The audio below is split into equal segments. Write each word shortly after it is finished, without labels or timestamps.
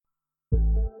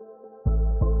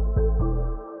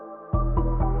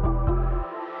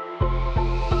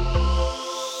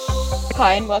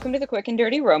Hi, and welcome to the Quick and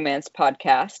Dirty Romance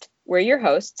podcast. We're your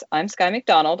hosts. I'm Sky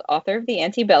McDonald, author of the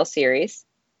Auntie Belle series.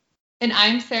 And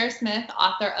I'm Sarah Smith,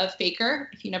 author of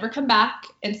Faker, If You Never Come Back,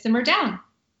 and Simmer Down.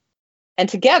 And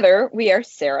together, we are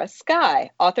Sarah Sky,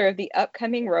 author of the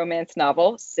upcoming romance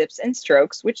novel, Sips and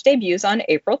Strokes, which debuts on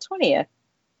April 20th.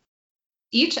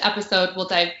 Each episode will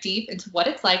dive deep into what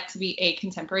it's like to be a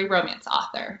contemporary romance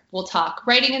author. We'll talk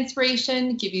writing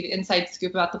inspiration, give you the inside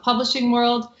scoop about the publishing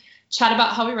world, chat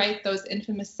about how we write those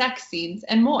infamous sex scenes,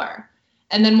 and more.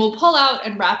 And then we'll pull out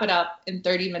and wrap it up in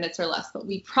 30 minutes or less, but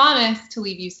we promise to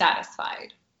leave you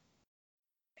satisfied.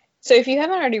 So if you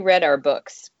haven't already read our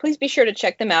books, please be sure to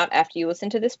check them out after you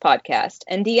listen to this podcast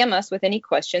and DM us with any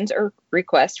questions or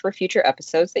requests for future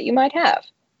episodes that you might have.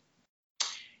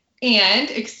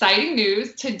 And exciting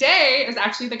news, today is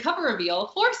actually the cover reveal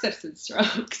for Sips and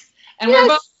Strokes. And Yes. We're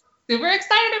both super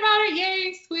excited about it.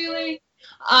 Yay, squealing.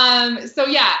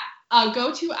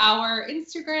 Go to our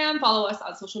Instagram, follow us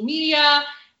on social media,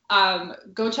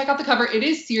 go check out the cover. It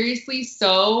is seriously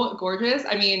so gorgeous.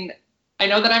 I mean, I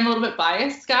know that I'm a little bit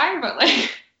biased, Sky, but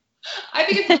I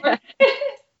think it's gorgeous.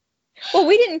 Well,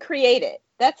 we didn't create it.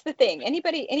 That's the thing.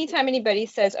 Anytime anybody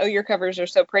says, oh, your covers are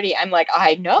so pretty, I'm like,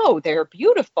 I know, they're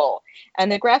beautiful.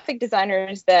 And the graphic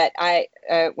designers that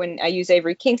when I use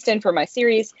Avery Kingston for my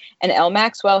series, and Elle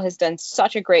Maxwell has done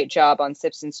such a great job on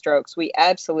Sips and Strokes. We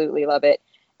absolutely love it.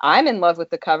 I'm in love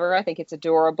with the cover. I think it's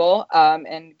adorable,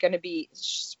 and going to be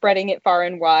spreading it far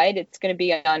and wide. It's going to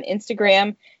be on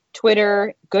Instagram,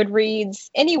 Twitter,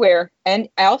 Goodreads, anywhere. And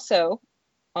also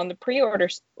on the pre-order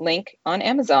link on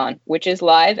Amazon, which is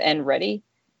live and ready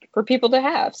for people to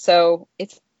have. So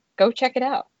go check it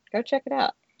out. Go check it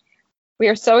out. We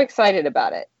are so excited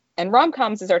about it. And Rom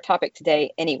Coms is our topic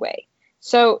today anyway.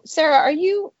 So Sarah,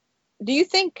 do you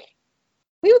think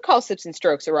we would call Sips and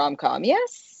Strokes a rom-com?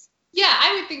 Yes? Yeah,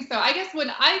 I would think so. I guess when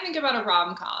I think about a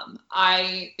rom-com,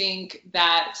 I think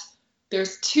that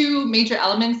there's two major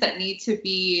elements that need to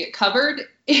be covered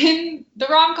in the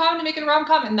rom-com to make it a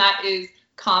rom-com, and that is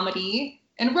comedy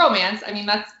and romance. I mean,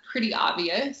 that's pretty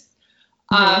obvious.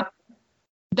 Mm-hmm.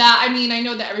 I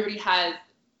know that everybody has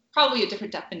probably a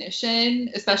different definition,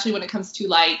 especially when it comes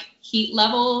to heat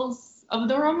levels of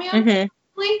the romance. Mm-hmm.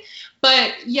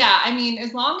 But yeah, I mean,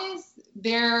 as long as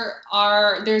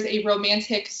there's a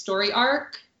romantic story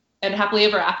arc and happily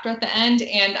ever after at the end,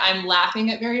 and I'm laughing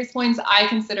at various points, I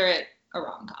consider it a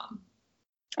rom-com.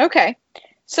 Okay.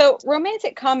 So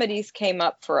romantic comedies came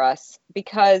up for us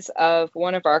because of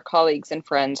one of our colleagues and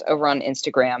friends over on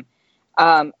Instagram,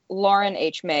 Lauren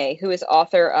H. May, who is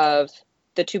author of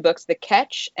the two books, The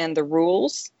Catch and The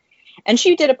Rules. And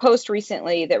she did a post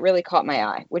recently that really caught my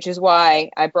eye, which is why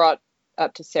I brought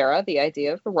up to Sarah the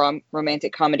idea of a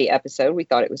romantic comedy episode. We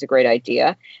thought it was a great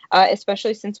idea,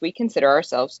 especially since we consider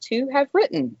ourselves to have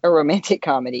written a romantic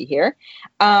comedy here.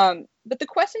 But the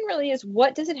question really is,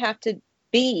 what does it have to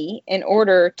be in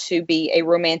order to be a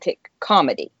romantic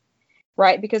comedy,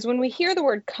 right? Because when we hear the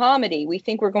word comedy, we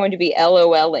think we're going to be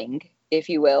LOLing, if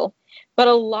you will. But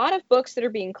a lot of books that are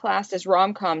being classed as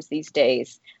rom-coms these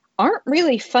days aren't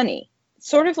really funny.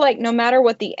 Sort of like no matter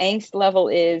what the angst level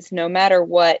is, no matter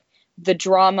what the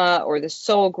drama or the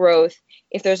soul growth,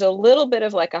 if there's a little bit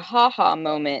of a ha-ha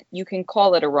moment, you can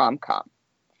call it a rom-com.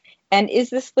 And is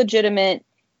this legitimate?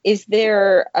 Is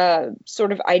there a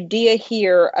sort of idea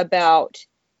here about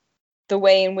the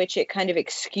way in which it kind of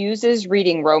excuses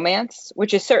reading romance,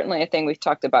 which is certainly a thing we've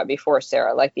talked about before,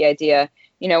 Sarah, like the idea,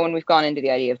 when we've gone into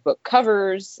the idea of book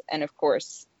covers, and of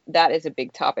course, that is a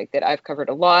big topic that I've covered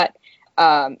a lot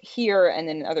here and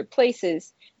then in other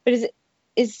places. But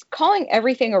is calling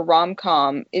everything a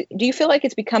rom-com, do you feel like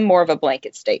it's become more of a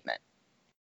blanket statement?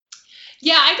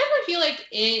 Yeah, I definitely feel like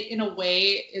it, in a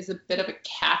way, is a bit of a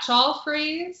catch-all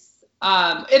phrase.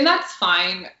 And that's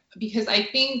fine, because I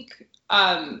think,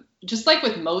 just like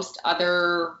with most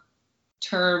other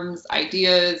terms,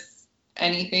 ideas,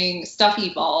 anything, stuff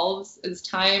evolves as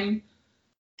time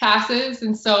passes.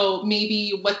 And so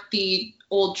maybe what the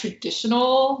old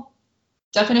traditional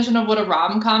definition of what a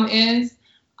rom-com is,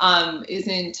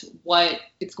 isn't what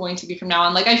it's going to be from now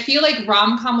on. I feel like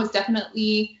rom-com was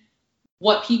definitely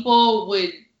what people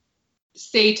would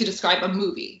say to describe a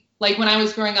movie. When I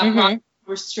was growing up, mm-hmm. rom-coms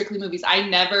were strictly movies. I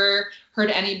never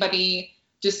heard anybody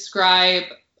describe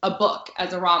a book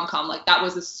as a rom-com. That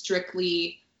was a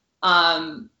strictly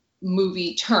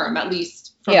movie term, at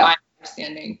least from my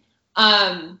understanding.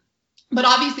 But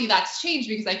obviously that's changed,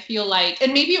 because I feel like,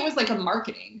 and maybe it was a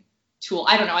marketing tool.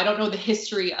 I don't know. I don't know the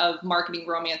history of marketing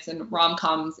romance and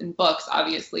rom-coms in books,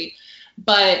 obviously.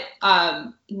 But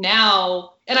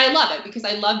now, and I love it, because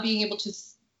I love being able to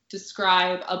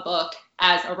describe a book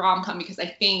as a rom-com, because I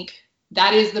think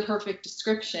that is the perfect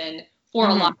description for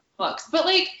a lot of books. But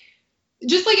like,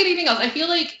 just like anything else, I feel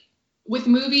like with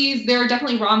movies, there are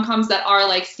definitely rom-coms that are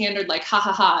like standard, like, ha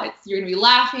ha ha, you're gonna be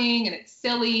laughing and it's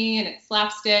silly and it's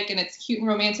slapstick and it's cute and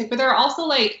romantic. But there are also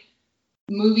like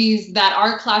movies that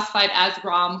are classified as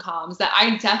rom-coms that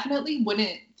I definitely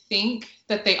wouldn't think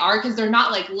that they are, because they're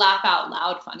not like laugh out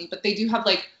loud funny, but they do have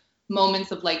like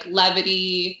moments of like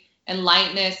levity and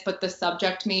lightness, but the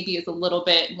subject maybe is a little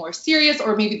bit more serious,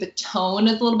 or maybe the tone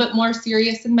is a little bit more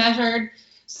serious and measured.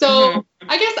 So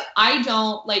I guess I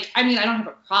don't have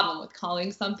a problem with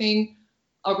calling something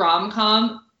a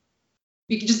rom-com,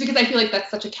 just because I feel like that's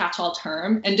such a catch-all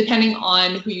term. And depending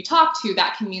on who you talk to,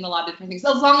 that can mean a lot of different things,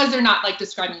 as long as they're not like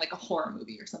describing like a horror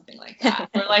movie or something like that,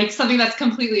 or like something that's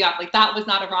completely off. Like, that was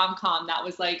not a rom-com. That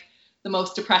was like the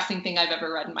most depressing thing I've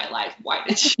ever read in my life. Why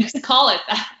did you just call it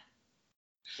that?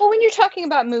 Well, when you're talking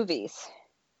about movies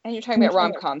and you're talking about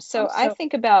rom-coms, so I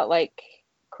think about like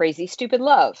Crazy Stupid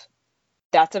Love.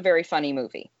 That's a very funny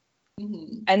movie.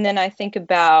 And then I think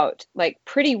about like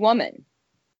Pretty Woman.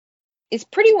 Is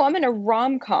Pretty Woman a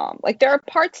rom-com? Like, there are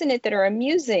parts in it that are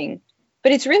amusing,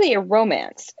 but it's really a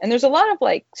romance. And there's a lot of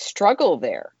like struggle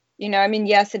there. You know, I mean,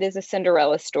 yes, it is a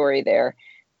Cinderella story there,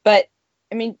 but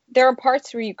I mean, there are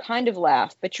parts where you kind of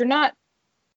laugh, but you're not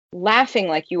laughing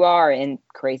like you are in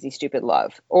Crazy Stupid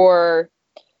Love. Or,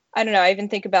 I don't know, I even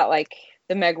think about like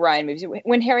the Meg Ryan movies.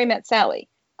 When Harry Met Sally,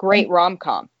 great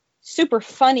rom-com, super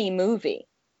funny movie,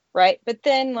 right? But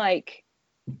then, like,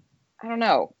 I don't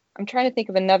know, I'm trying to think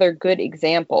of another good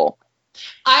example.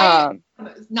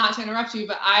 Not to interrupt you,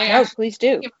 but no, please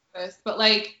do. This, but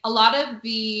like a lot of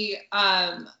the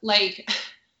like,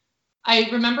 I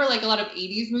remember like a lot of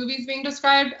 80s movies being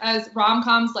described as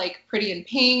rom-coms, like Pretty in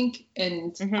Pink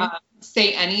and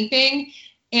Say Anything.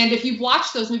 And if you've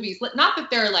watched those movies, not that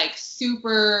they're like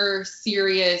super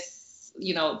serious,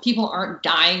 you know, people aren't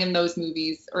dying in those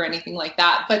movies or anything like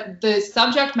that, but the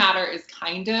subject matter is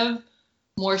kind of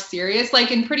more serious.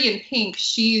 Like in Pretty in Pink,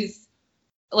 she's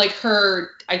like,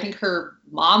 I think her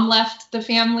mom left the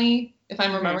family, if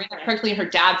I'm remembering that correctly, and her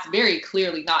dad's very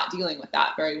clearly not dealing with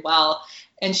that very well.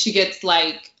 And she gets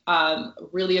like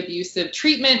really abusive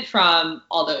treatment from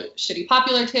all the shitty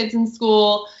popular kids in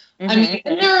school. I mean,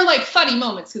 and there are like funny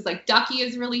moments, because like Ducky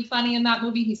is really funny in that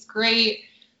movie. He's great.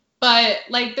 But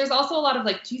like, there's also a lot of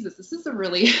like, Jesus, this is a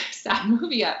really sad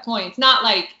movie at points. Not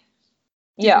like,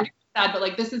 sad, but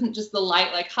like, this isn't just the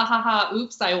light, like, ha ha ha,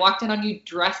 oops, I walked in on you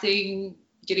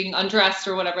getting undressed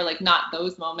or whatever, like, not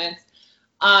those moments.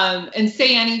 And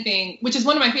Say Anything, which is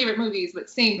one of my favorite movies, but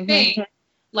same thing.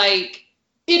 Like,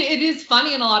 it is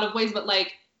funny in a lot of ways, but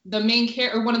like, one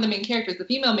of the main characters, the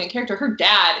female main character, her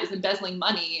dad is embezzling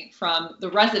money from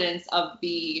the residents of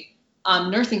the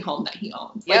nursing home that he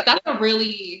owns. Like, that's a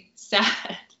really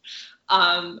sad,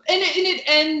 and it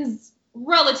ends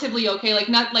relatively okay. Like,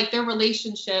 not like their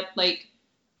relationship, like,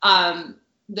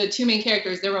 the two main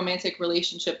characters, their romantic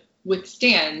relationship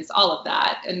withstands all of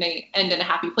that, and they end in a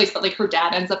happy place. But like, her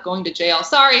dad ends up going to jail.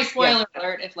 Sorry, spoiler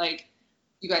alert if like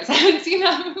you guys haven't seen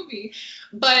that movie.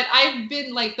 But I've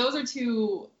been like, those are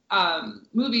two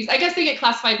movies. I guess they get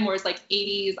classified more as like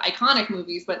 80s iconic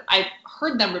movies, but I've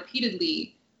heard them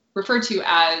repeatedly referred to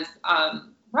as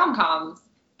rom-coms,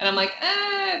 and I'm like,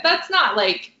 that's not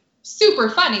like super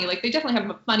funny. Like, they definitely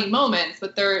have funny moments,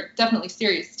 but they're definitely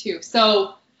serious too.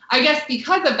 So I guess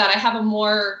because of that, I have a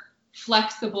more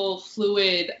flexible,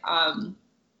 fluid,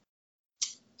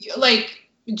 like,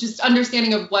 just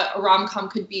understanding of what a rom-com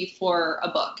could be for a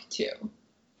book too.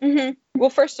 Well,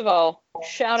 first of all,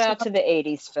 shout out to the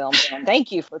 80s film.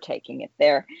 Thank you for taking it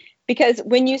there. Because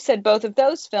when you said both of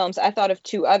those films, I thought of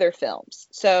two other films.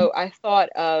 So I thought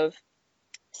of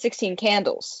 16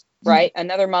 Candles, right?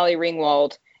 Another Molly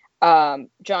Ringwald,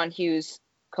 John Hughes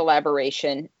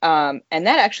collaboration. And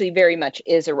that actually very much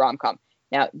is a rom-com.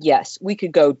 Now, yes, we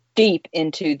could go deep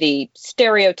into the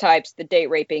stereotypes, the date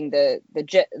raping,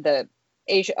 the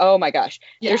Asia. Oh my gosh.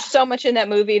 There's so much in that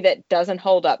movie that doesn't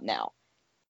hold up now.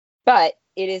 But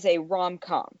it is a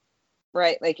rom-com,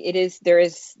 right? Like, there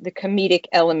is the comedic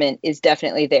element is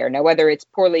definitely there. Now, whether it's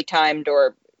poorly timed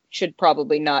or should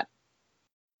probably not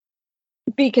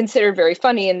be considered very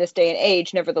funny in this day and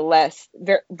age, nevertheless,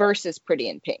 versus Pretty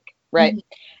in Pink, right?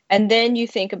 And then you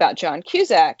think about John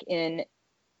Cusack in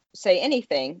Say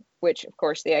Anything, which, of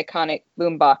course, the iconic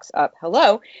boombox up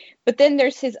hello. But then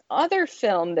there's his other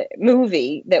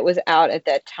movie that was out at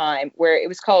that time where it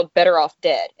was called Better Off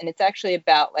Dead. And it's actually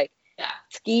about like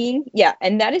skiing. Yeah.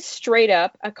 And that is straight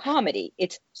up a comedy.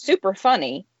 It's super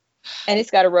funny and it's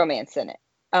got a romance in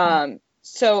it.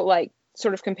 So like,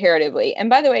 sort of comparatively. And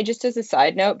by the way, just as a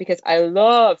side note, because I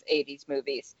love 80s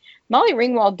movies, Molly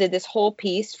Ringwald did this whole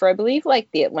piece for, I believe, like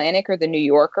The Atlantic or The New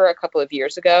Yorker a couple of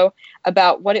years ago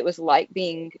about what it was like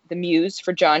being the muse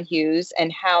for John Hughes,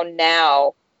 and how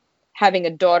now, having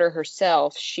a daughter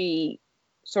herself, she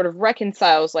sort of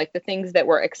reconciles like the things that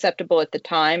were acceptable at the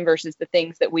time versus the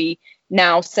things that we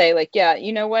now say, like, yeah,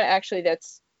 you know what, actually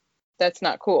that's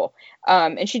not cool.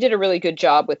 And she did a really good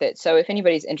job with it. So if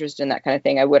anybody's interested in that kind of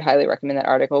thing, I would highly recommend that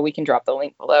article. We can drop the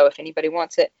link below if anybody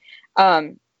wants it.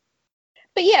 But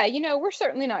yeah, we're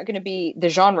certainly not going to be the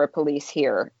genre police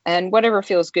here, and whatever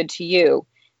feels good to you.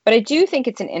 But I do think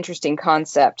it's an interesting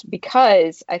concept,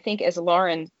 because I think, as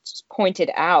Lauren pointed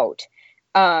out,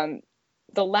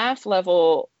 the laugh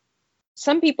level,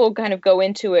 some people kind of go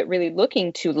into it really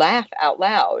looking to laugh out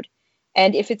loud.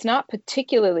 And if it's not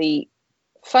particularly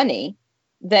funny,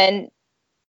 then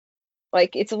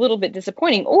like it's a little bit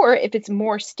disappointing. Or if it's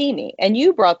more steamy, and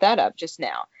you brought that up just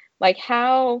now, like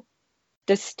how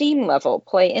does steam level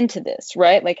play into this,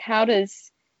 right? Like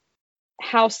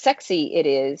how sexy it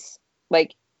is.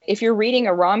 Like if you're reading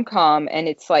a rom-com and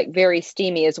it's like very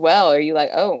steamy as well, are you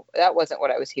like, oh, that wasn't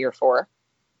what I was here for?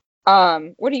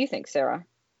 What do you think, Sarah?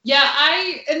 Yeah,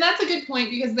 and that's a good point,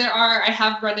 because I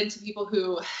have run into people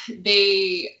who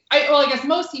I guess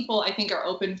most people I think are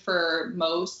open for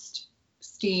most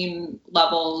steam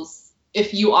levels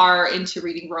if you are into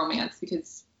reading romance,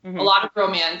 because a lot of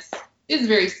romance is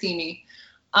very steamy.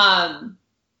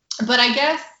 But I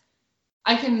guess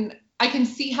I can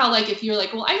see how, like, if you're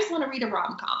like, well, I just want to read a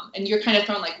rom-com, and you're kind of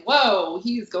thrown like, whoa,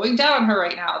 he's going down her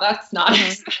right now. That's not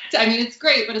expected. I mean, it's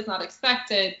great, but it's not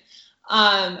expected.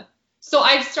 So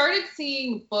I've started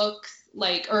seeing books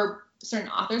or certain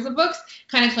authors of books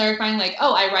kind of clarifying like,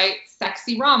 oh, I write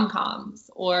sexy rom-coms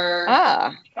or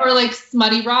like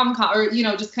smutty rom-com, or,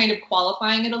 just kind of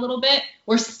qualifying it a little bit,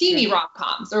 or steamy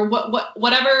rom-coms, or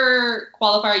whatever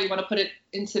qualifier you want to put it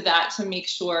into that, to make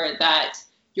sure that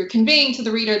you're conveying to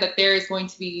the reader that there is going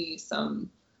to be some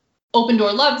open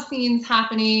door love scenes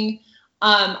happening.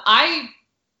 I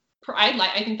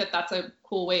think that that's a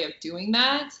cool way of doing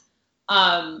that.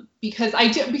 Because I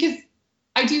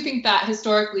do think that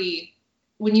historically,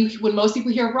 when most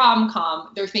people hear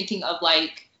rom-com, they're thinking of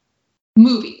like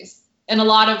movies, and a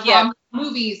lot of rom-com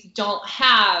movies don't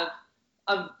have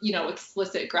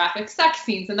explicit graphic sex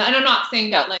scenes. And I'm not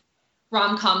saying that like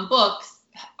rom-com books,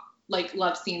 like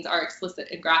love scenes, are explicit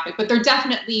and graphic, but they're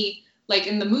definitely, like,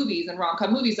 in the movies, and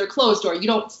rom-com movies, they're closed door. You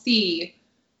don't see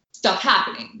stuff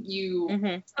happening.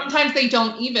 Sometimes they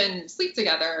don't even sleep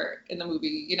together in the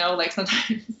movie, like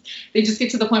sometimes they just get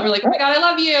to the point where like, oh my God, I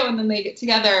love you, and then they get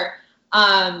together. But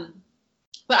I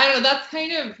don't know, that's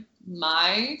kind of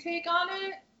my take on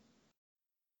it.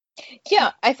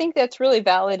 Yeah, I think that's really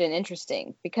valid and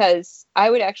interesting, because I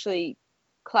would actually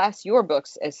class your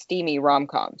books as steamy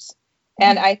rom-coms.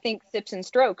 And I think Sips and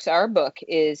Strokes, our book,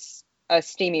 is a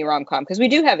steamy rom-com, because we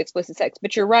do have explicit sex.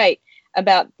 But you're right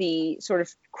about the sort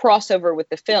of crossover with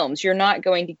the films. You're not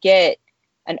going to get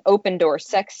an open door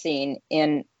sex scene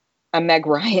in a Meg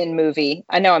Ryan movie.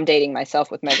 I know I'm dating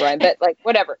myself with Meg Ryan, but like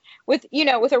whatever. With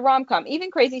a rom-com, even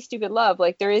Crazy Stupid Love,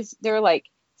 like there are like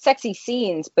sexy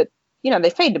scenes, but they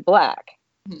fade to black.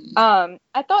 I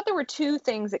thought there were two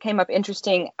things that came up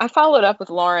interesting. I followed up with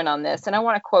Lauren on this, and I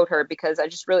want to quote her because I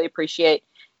just really appreciate,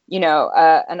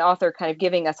 an author kind of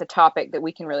giving us a topic that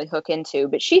we can really hook into.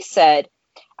 But she said,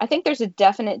 I think there's a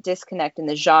definite disconnect in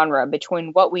the genre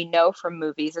between what we know from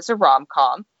movies as a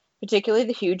rom-com, particularly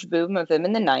the huge boom of them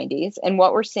in the 90s, and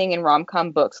what we're seeing in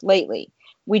rom-com books lately.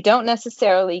 We don't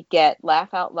necessarily get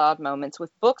laugh out loud moments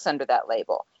with books under that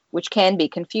label, which can be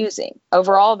confusing.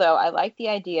 Overall, though, I like the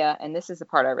idea, and this is the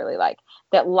part I really like,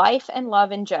 that life and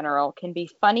love in general can be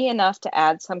funny enough to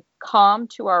add some calm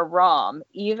to our rom,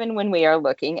 even when we are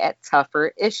looking at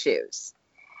tougher issues.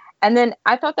 And then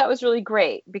I thought that was really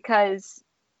great, because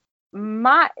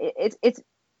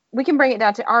we can bring it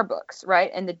down to our books, right?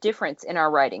 And the difference in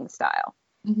our writing style.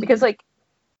 Because like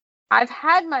I've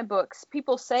had my books,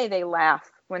 people say they laugh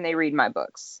when they read my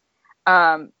books.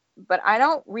 But I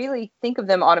don't really think of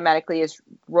them automatically as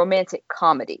romantic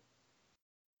comedy.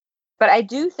 But I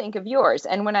do think of yours.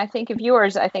 And when I think of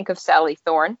yours, I think of Sally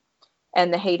Thorne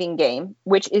and The Hating Game,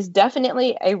 which is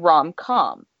definitely a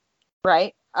rom-com,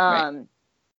 right? Right.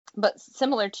 But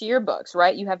similar to your books,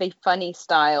 right? You have a funny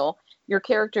style. Your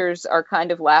characters are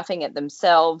kind of laughing at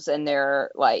themselves, and they're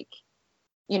like,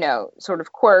 sort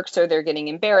of quirks, or they're getting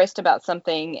embarrassed about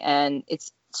something, and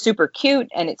it's super cute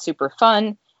and it's super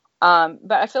fun. But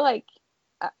I feel like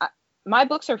my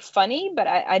books are funny, but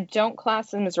I don't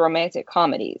class them as romantic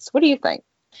comedies. What do you think?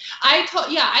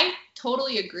 I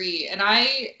totally agree.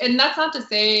 And that's not to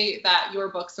say that your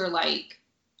books are like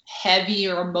heavy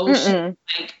or emotional,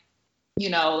 like,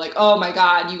 like, oh my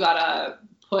God, you gotta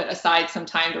put aside some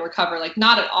time to recover. Like,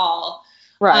 not at all.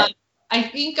 Right. I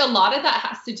think a lot of that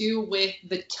has to do with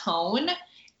the tone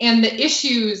and the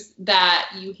issues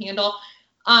that you handle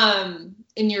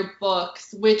in your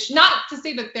books, which, not to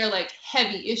say that they're like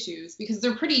heavy issues, because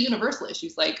they're pretty universal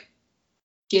issues, like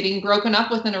getting broken up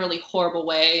with in a really horrible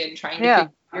way and trying to figure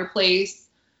out your place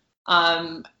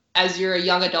as you're a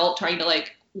young adult, trying to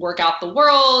like work out the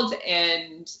world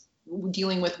and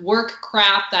dealing with work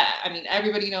crap that, I mean,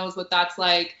 everybody knows what that's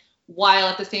like, while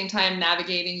at the same time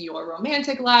navigating your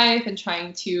romantic life and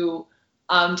trying to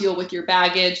deal with your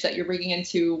baggage that you're bringing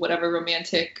into whatever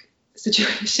romantic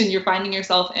situation you're finding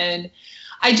yourself in.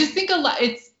 I just think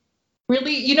it's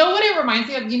really, what it reminds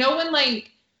me of? When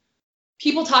like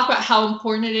people talk about how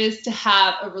important it is to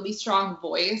have a really strong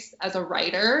voice as a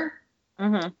writer,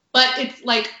 but it's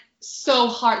like so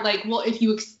hard. Like, well, if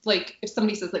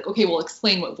somebody says like, okay, well,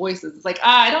 explain what voice is. It's like,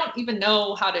 I don't even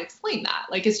know how to explain that.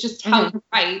 Like, it's just how you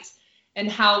write,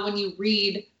 and how when you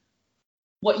read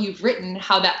what you've written,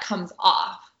 how that comes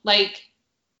off. Like,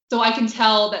 so I can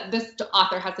tell that this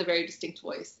author has a very distinct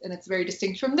voice, and it's very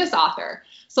distinct from this author.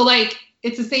 So like,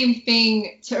 it's the same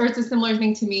thing or it's a similar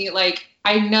thing to me. Like,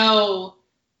 I know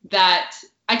that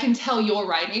I can tell your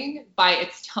writing by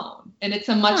its tone, and it's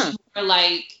a much more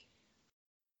like,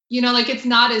 like, it's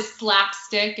not as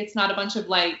slapstick. It's not a bunch of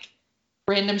like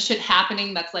random shit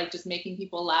happening that's like just making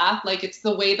people laugh. Like, it's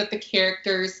the way that the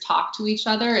characters talk to each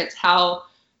other. It's how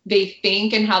they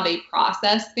think and how they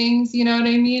process things. You know what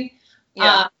I mean?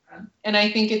 Yeah. And I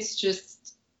think it's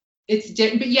just,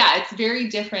 but yeah, it's very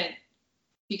different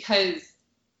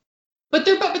but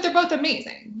they're both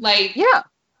amazing. Like, yeah,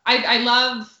 I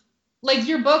love like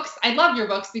your books. I love your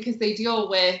books because they deal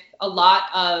with a lot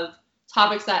of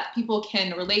topics that people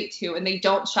can relate to, and they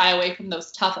don't shy away from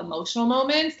those tough emotional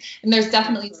moments. And there's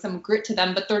definitely some grit to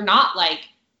them, but they're not like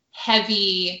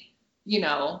heavy,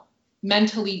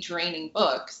 mentally draining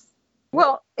books.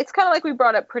 Well, it's kind of like we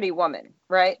brought up Pretty Woman,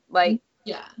 right? Like,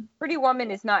 yeah, Pretty Woman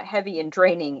is not heavy and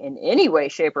draining in any way,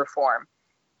 shape, or form,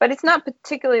 but it's not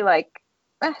particularly like,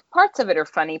 parts of it are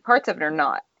funny, parts of it are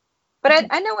not. But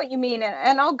I know what you mean,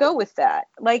 and I'll go with that.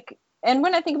 Like, and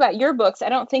when I think about your books, I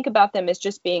don't think about them as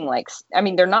just being like, I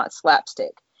mean, they're not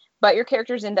slapstick, but your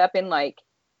characters end up in like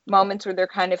moments where they're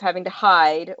kind of having to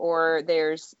hide, or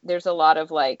there's a lot of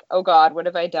like, oh God, what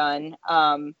have I done?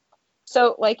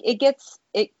 So like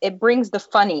it brings the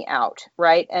funny out,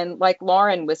 right? And like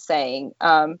Lauren was saying,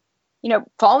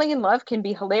 falling in love can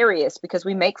be hilarious because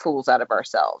we make fools out of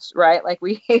ourselves, right? Like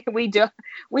we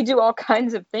do all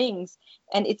kinds of things,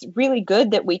 and it's really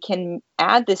good that we can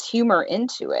add this humor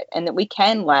into it, and that we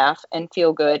can laugh and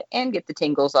feel good and get the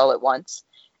tingles all at once.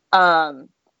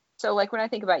 So like when I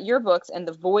think about your books and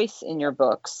the voice in your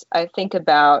books, I think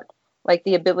about like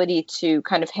the ability to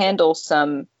kind of handle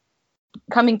some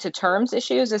coming to terms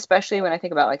issues, especially when I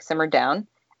think about like Simmer Down.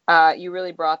 You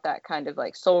really brought that kind of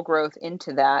like soul growth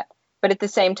into that, but at the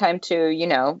same time too,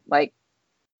 like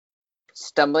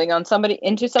stumbling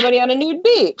into somebody on a nude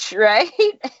beach, right?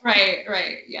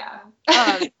 Right, yeah.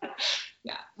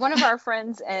 Yeah. One of our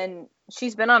friends, and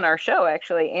she's been on our show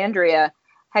actually, Andrea,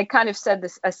 had kind of said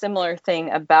a similar thing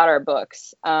about our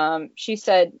books. She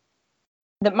said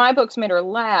that my books made her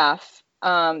laugh.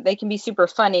 They can be super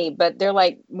funny, but they're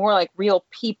like more like real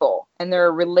people, and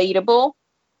they're relatable,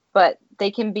 but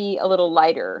they can be a little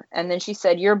lighter. And then she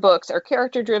said, your books are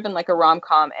character driven like a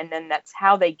rom-com, and then that's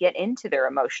how they get into their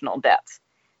emotional depth.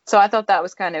 So I thought that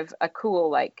was kind of a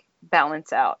cool, like,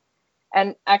 balance out.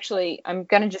 And actually, I'm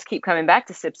going to just keep coming back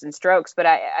to Sips and Strokes, but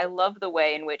I love the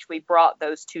way in which we brought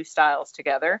those two styles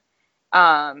together,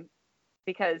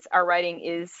 because our writing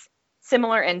is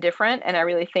similar and different. And I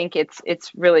really think it's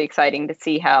really exciting to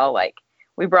see how, like,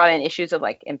 we brought in issues of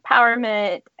like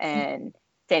empowerment and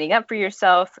standing up for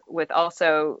yourself with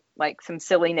also like some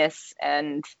silliness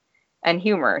and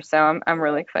humor. So I'm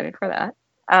really excited for that.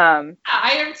 I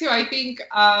am too. I think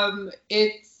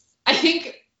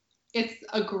it's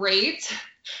a great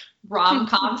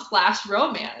rom-com /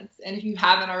 romance, and if you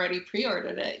haven't already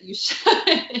pre-ordered it, you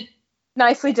should.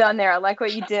 Nicely done there. I like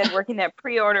what you did, working that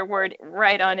pre-order word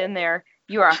right on in there.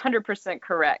 You are 100%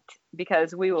 correct,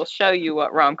 because we will show you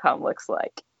what rom-com looks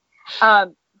like.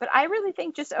 But I really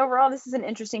think just overall, this is an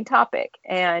interesting topic.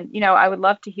 And, I would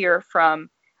love to hear from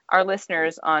our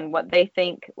listeners on what they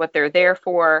think, what they're there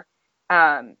for.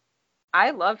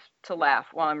 I love to laugh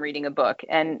while I'm reading a book.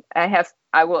 And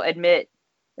I will admit,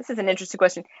 this is an interesting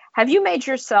question. Have you made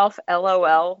yourself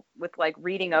LOL with like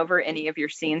reading over any of your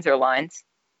scenes or lines?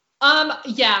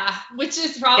 Yeah, which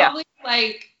is probably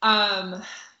like,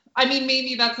 I mean,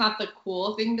 maybe that's not the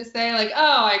cool thing to say, like,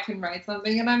 oh, I can write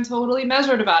something and I'm totally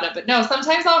measured about it. But no,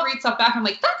 sometimes I'll read stuff back. I'm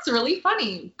like, that's really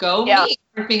funny. Go me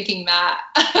for thinking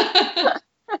that.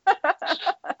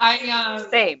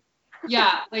 Same.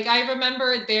 Yeah, like I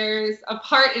remember there's a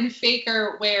part in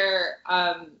Faker where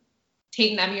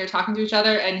Tate and Emmy are talking to each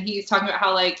other, and he's talking about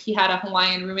how like he had a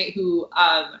Hawaiian roommate who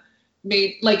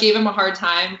gave him a hard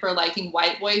time for liking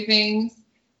white boy things.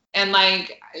 And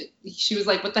like she was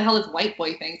like, what the hell is white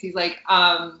boy things? He's like,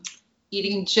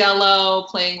 eating Jello,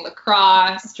 playing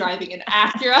lacrosse, driving an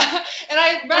Acura. And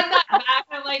I read that back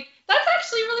and I'm like, that's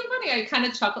actually really funny. I kind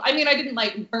of chuckled. I mean, I didn't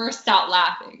like burst out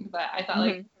laughing, but I thought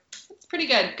like, it's pretty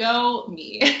good. Go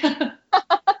me.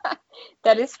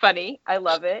 That is funny. I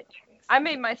love it. I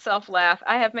made myself laugh.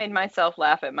 I have made myself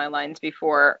laugh at my lines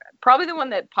before. Probably the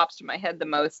one that pops to my head the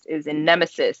most is in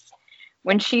Nemesis,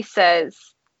 when she says,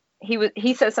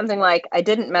 he says something like, I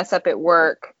didn't mess up at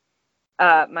work.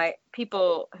 My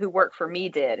people who work for me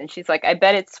did. And she's like, I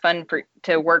bet it's fun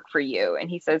to work for you. And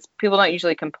he says, people don't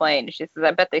usually complain. And she says,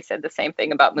 I bet they said the same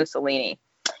thing about Mussolini.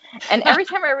 And every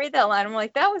time I read that line, I'm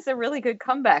like, that was a really good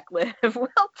comeback, Liv.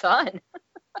 Well done.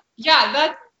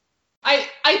 Yeah, I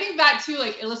think that too,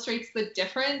 like, illustrates the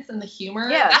difference in the humor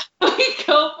that we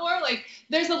go for. Like,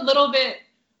 there's a little bit,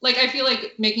 like, I feel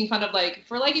like making fun of, like,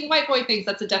 for liking white boy things,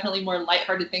 that's a definitely more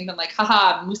lighthearted thing than, like,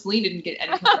 haha, Mussolini didn't get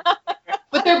anything.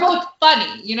 But they're both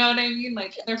funny, you know what I mean?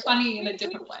 Like, they're funny in a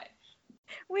different way.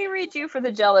 We read you for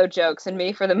the Jello jokes and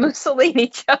me for the Mussolini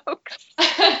jokes.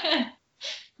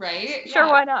 Right? Sure,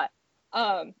 why not?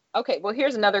 Okay, well,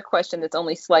 here's another question that's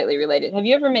only slightly related. Have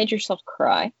you ever made yourself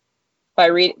cry by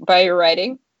your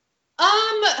writing?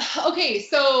 Okay,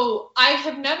 so I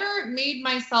have never made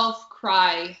myself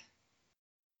cry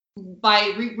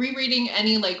by rereading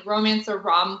any like romance or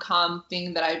rom-com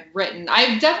thing that I've written.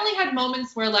 I've definitely had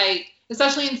moments where, like,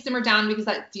 especially in Simmer Down, because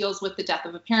that deals with the death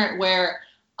of a parent, where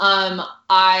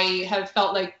I have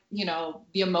felt like, you know,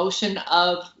 the emotion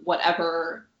of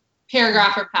whatever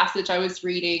paragraph or passage I was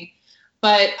reading.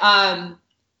 But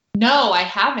no, I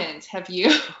haven't. Have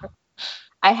you?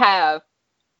 I have,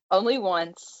 only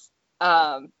once.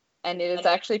 And it is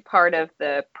actually part of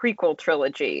the prequel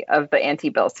trilogy of the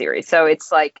Antebellum series. So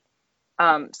it's like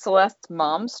Celeste's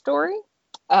mom's story.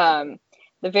 The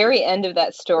very end of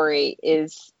that story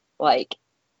is like,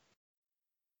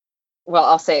 well,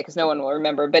 I'll say it because no one will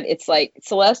remember, but it's like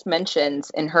Celeste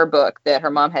mentions in her book that her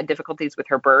mom had difficulties with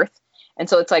her birth. And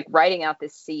so it's like writing out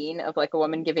this scene of like a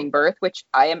woman giving birth, which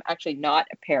I am actually not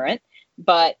a parent,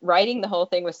 but writing the whole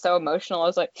thing was so emotional. I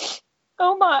was like,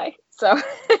 oh my. So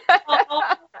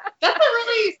that's a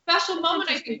really special moment,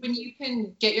 I think, when you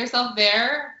can get yourself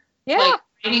there, like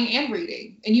writing and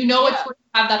reading. And you know it's going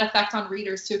to have that effect on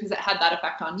readers too, because it had that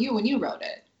effect on you when you wrote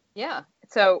it. Yeah.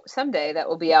 So someday that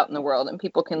will be out in the world and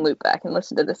people can loop back and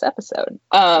listen to this episode.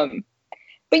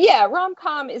 But yeah,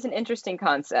 rom-com is an interesting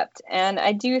concept. And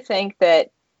I do think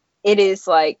that it is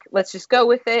like, let's just go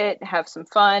with it, have some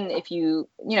fun. If you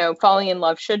know, falling in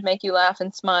love should make you laugh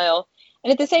and smile.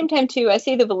 And at the same time, too, I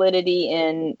see the validity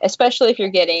in, especially if you're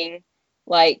getting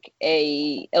like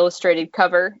a illustrated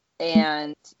cover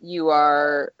and you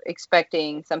are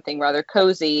expecting something rather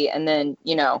cozy, and then,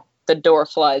 you know, the door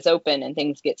flies open and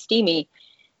things get steamy.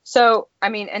 So, I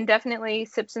mean, and definitely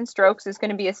Sips and Strokes is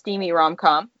going to be a steamy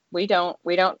rom-com. We don't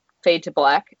fade to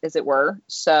black, as it were.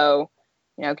 So,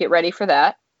 you know, get ready for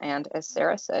that. And as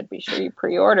Sarah said, be sure you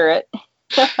pre-order it.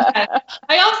 I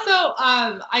also,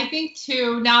 I think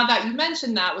too, now that you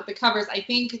mentioned that with the covers, I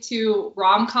think too,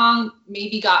 rom-com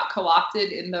maybe got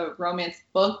co-opted in the romance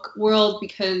book world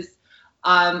because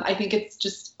I think it's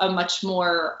just a much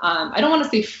more, I don't want to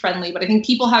say friendly, but I think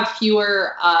people have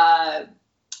fewer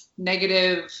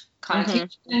negative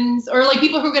connotations, or like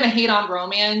people who are going to hate on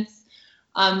romance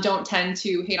don't tend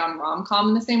to hate on rom-com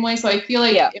in the same way. So I feel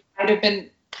like it might have been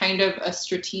kind of a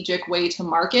strategic way to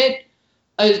market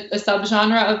a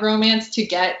subgenre of romance to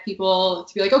get people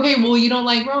to be like, okay, well, you don't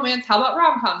like romance, how about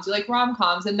rom-coms? You like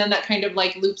rom-coms? And then that kind of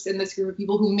like loops in this group of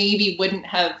people who maybe wouldn't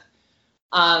have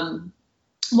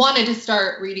wanted to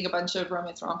start reading a bunch of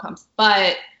romance rom-coms.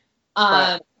 But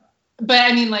I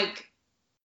mean, like,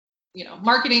 you know,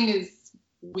 marketing is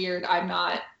weird. I'm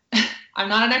not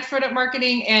an expert at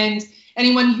marketing, and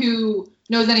anyone who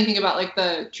knows anything about like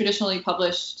the traditionally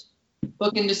published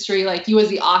book industry, like you as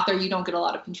the author, you don't get a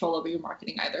lot of control over your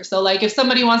marketing either. So like if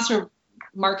somebody wants to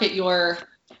market your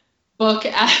book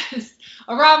as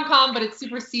a rom-com, but it's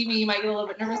super steamy, you might get a little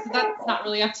bit nervous, but that's not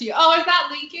really up to you. Oh, is that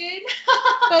Lincoln?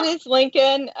 That is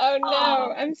Lincoln. Oh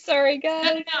no, I'm sorry,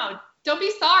 guys. No, don't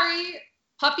be sorry.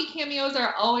 Puppy cameos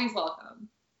are always welcome.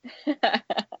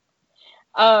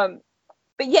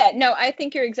 But yeah, no, I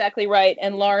think you're exactly right.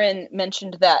 And Lauren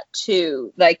mentioned that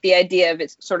too, like the idea of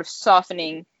it sort of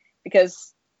softening,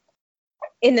 because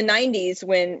in the 90s,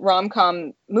 when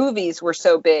rom-com movies were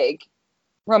so big,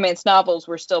 romance novels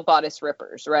were still bodice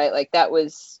rippers, right? Like that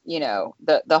was,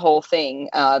 the whole thing,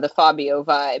 the Fabio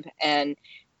vibe. And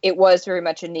it was very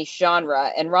much a niche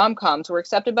genre, and rom-coms were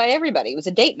accepted by everybody. It was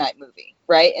a date night movie,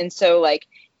 right? And so like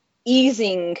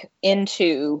easing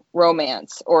into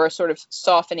romance or sort of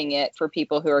softening it for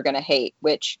people who are going to hate,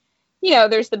 which,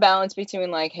 there's the balance between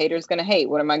like haters going to hate.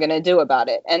 What am I going to do about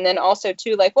it? And then also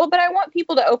too, like, well, but I want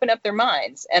people to open up their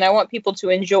minds and I want people to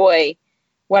enjoy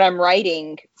what I'm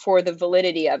writing for the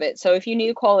validity of it. So if you need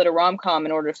to call it a rom-com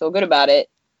in order to feel good about it,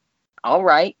 all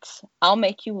right, I'll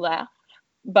make you laugh.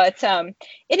 But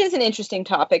it is an interesting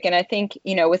topic. And I think,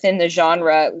 within the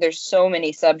genre, there's so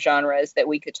many subgenres that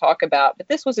we could talk about. But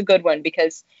this was a good one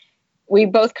because we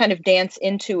both kind of dance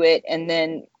into it and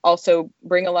then also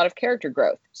bring a lot of character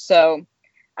growth. So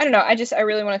I don't know. I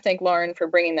really want to thank Lauren for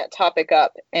bringing that topic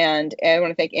up. And I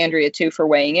want to thank Andrea, too, for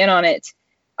weighing in on it.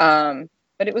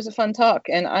 But it was a fun talk.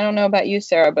 And I don't know about you,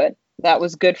 Sarah, but that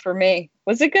was good for me.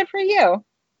 Was it good for you?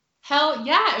 Hell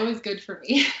yeah, it was good for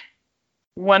me.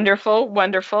 Wonderful,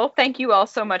 wonderful. Thank you all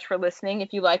so much for listening.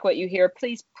 If you like what you hear,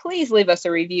 please leave us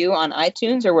a review on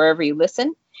iTunes or wherever you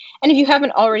listen. And if you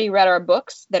haven't already read our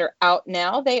books that are out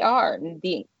now, they are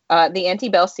the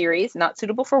Anti-Bell series, Not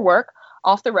Suitable for Work,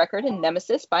 Off the Record, and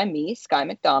Nemesis by me, Sky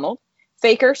McDonald.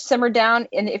 Faker, Simmer Down,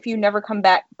 and If You Never Come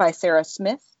Back by Sarah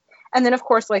Smith. And then, of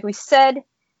course, like we said,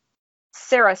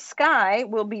 Sarah Sky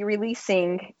will be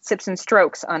releasing Sips and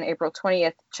Strokes on April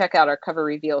 20th. Check out our cover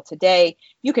reveal today.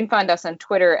 You can find us on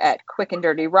Twitter at Quick and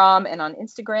Dirty Rom and on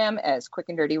Instagram as Quick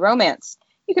and Dirty Romance.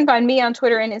 You can find me on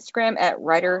Twitter and Instagram at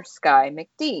Writer Sky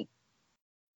McD.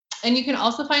 And you can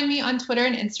also find me on Twitter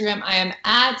and Instagram. I am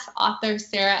at author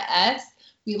Sarah S.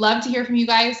 We love to hear from you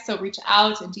guys, so reach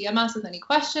out and DM us with any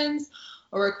questions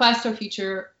or requests for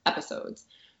future episodes.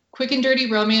 Quick and Dirty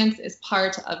Romance is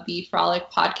part of the Frolic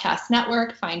Podcast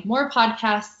Network. Find more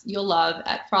podcasts you'll love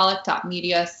at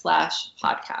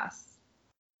frolic.media/podcasts.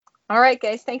 All right,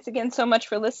 guys. Thanks again so much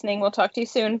for listening. We'll talk to you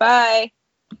soon. Bye.